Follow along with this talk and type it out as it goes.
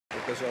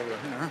this over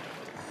here.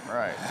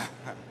 Right.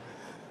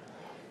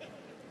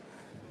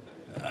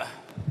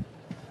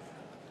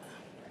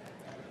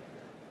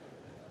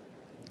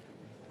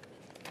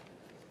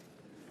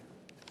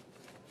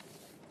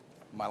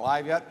 Am I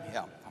live yet?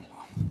 Yeah.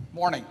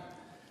 Morning.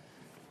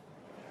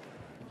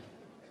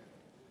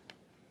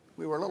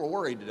 We were a little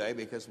worried today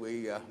because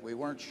we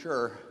weren't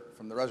sure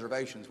from the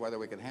reservations whether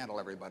we could handle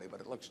everybody, but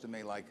it looks to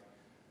me like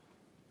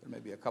there may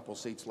be a couple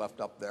seats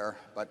left up there.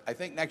 But I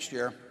think next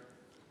year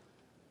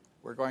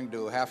we're going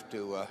to have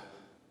to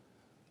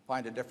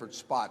find a different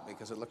spot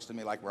because it looks to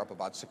me like we're up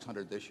about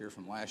 600 this year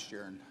from last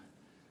year. And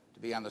to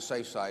be on the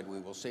safe side, we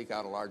will seek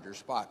out a larger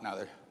spot. Now,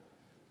 there are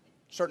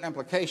certain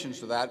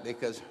implications to that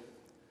because,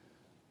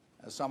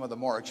 as some of the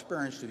more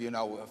experienced of you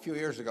know, a few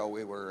years ago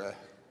we were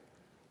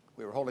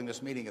holding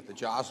this meeting at the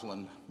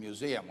Joslin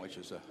Museum, which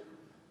is a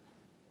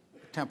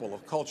temple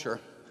of culture.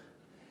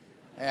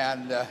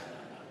 And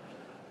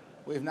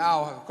we've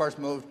now, of course,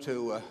 moved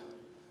to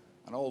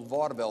an old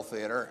vaudeville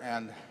theater.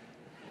 And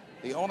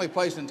the only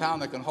place in town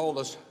that can hold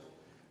us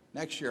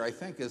next year, I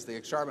think, is the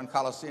Exarban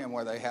Coliseum,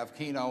 where they have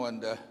Keno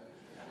and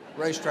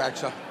racetracks.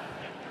 So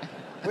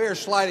we are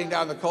sliding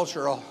down the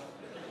cultural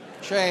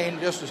chain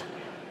just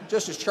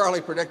as Charlie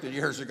predicted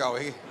years ago.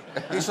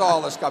 He saw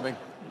all this coming.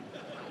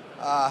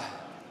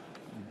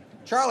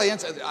 Charlie,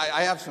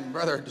 I have some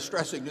rather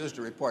distressing news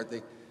to report.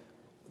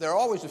 There are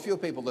always a few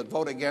people that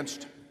vote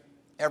against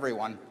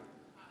everyone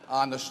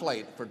on the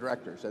slate for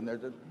directors, and there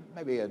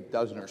maybe a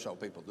dozen or so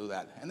people do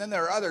that. And then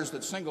there are others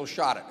that single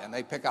shot it, and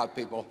they pick out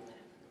people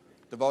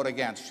to vote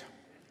against.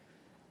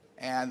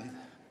 And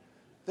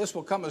this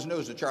will come as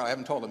news to Charlie. I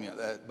haven't told him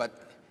yet,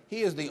 but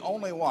he is the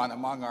only one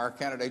among our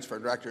candidates for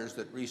directors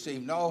that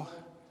received no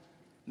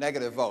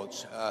negative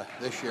votes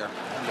this year.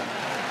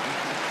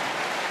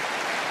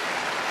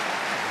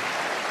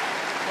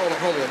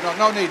 Hold it.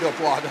 No need to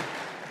applaud.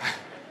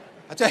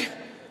 I tell you,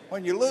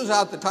 when you lose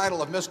out the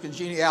title of Miss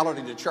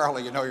Congeniality to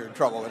Charlie, you know you're in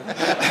trouble.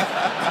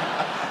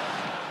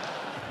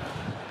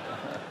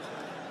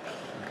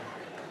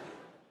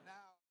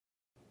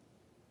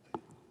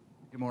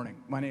 Good morning.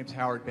 My name's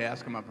Howard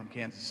Bascom. I'm from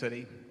Kansas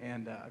City,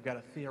 and I've got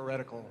a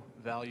theoretical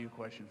value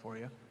question for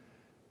you.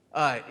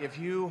 If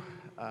you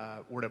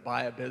were to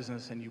buy a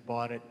business and you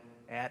bought it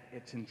at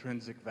its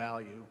intrinsic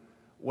value,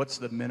 what's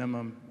the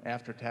minimum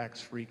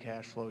after-tax free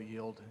cash flow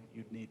yield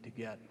you'd need to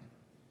get?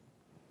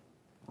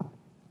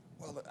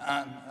 Well,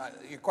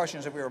 your question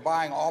is if we were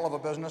buying all of a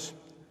business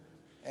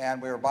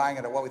and we were buying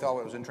it at what we thought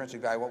was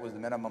intrinsic value, what was the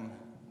minimum?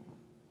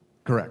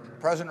 Correct.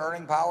 Present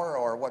earning power,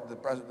 or what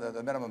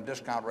the minimum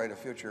discount rate of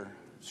future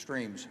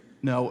streams?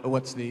 No,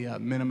 what's the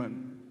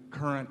minimum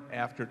current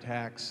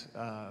after-tax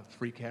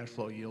free cash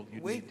flow yield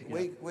you'd need to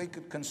get? We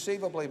could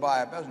conceivably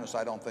buy a business.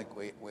 I don't think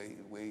we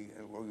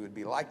would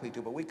be likely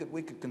to, but we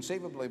could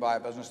conceivably buy a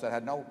business that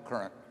had no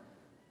current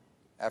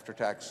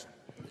after-tax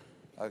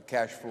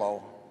cash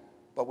flow,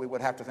 but we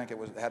would have to think it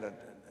had a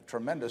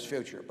tremendous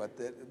future. But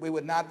we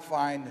would not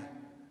find,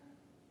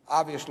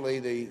 obviously,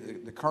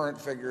 the current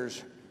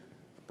figures,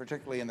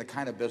 particularly in the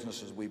kind of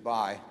businesses we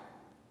buy,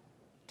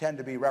 tend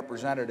to be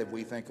representative,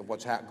 we think, of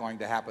what's going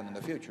to happen in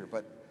the future.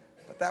 But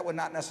that would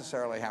not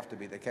necessarily have to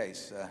be the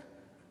case.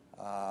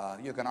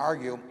 You can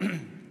argue,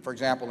 for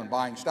example, in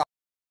buying stock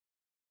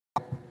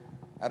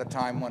at a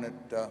time when it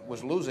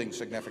was losing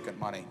significant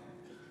money.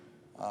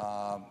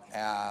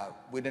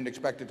 We didn't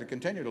expect it to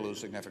continue to lose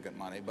significant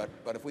money, but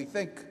if we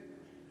think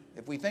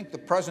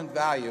the present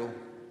value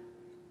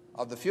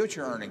of the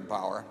future earning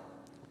power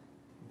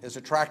is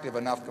attractive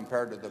enough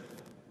compared to the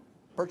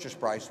purchase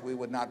price, we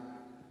would not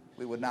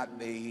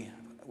be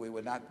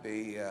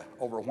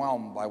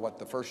overwhelmed by what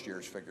the first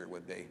year's figure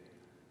would be.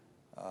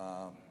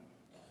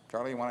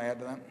 Charlie, you want to add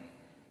to that?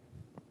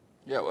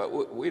 Yeah,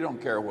 well, we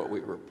don't care what we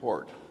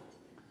report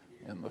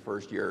in the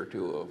first year or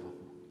two of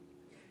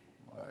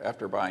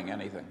after buying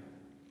anything.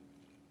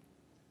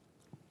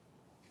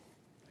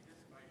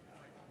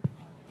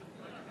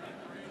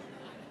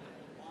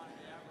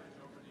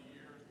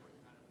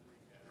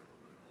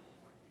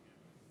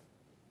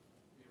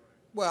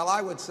 Well,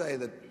 I would say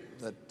that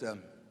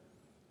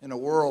in a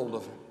world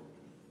of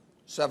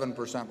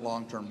 7%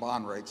 long-term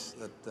bond rates,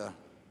 that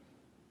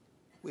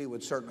we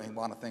would certainly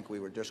want to think we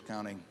were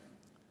discounting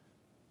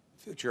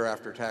future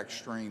after-tax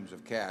streams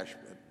of cash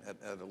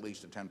at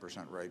least a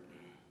 10% rate.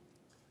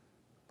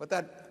 But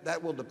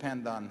that will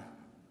depend on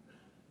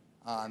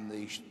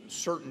the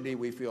certainty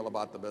we feel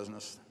about the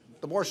business.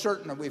 The more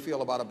certain that we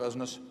feel about a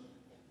business,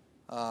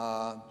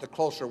 the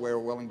closer we're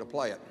willing to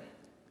play it.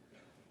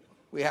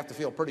 We have to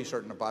feel pretty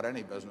certain about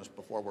any business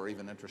before we're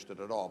even interested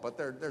at all. But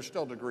there's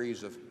still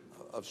degrees of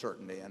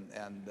certainty.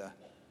 And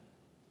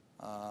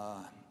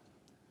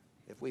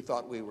if we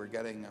thought we were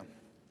getting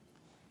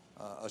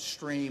a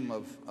stream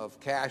of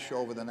cash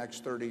over the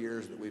next 30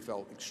 years that we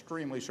felt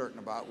extremely certain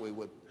about, we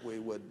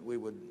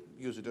would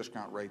use a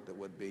discount rate that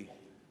would be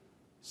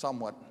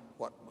somewhat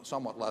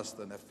less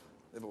than if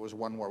it was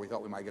one where we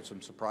thought we might get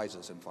some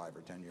surprises in 5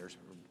 or 10 years.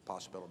 The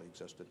possibility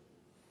existed.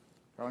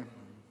 Charlie?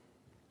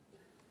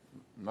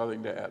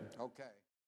 Nothing to add. Okay.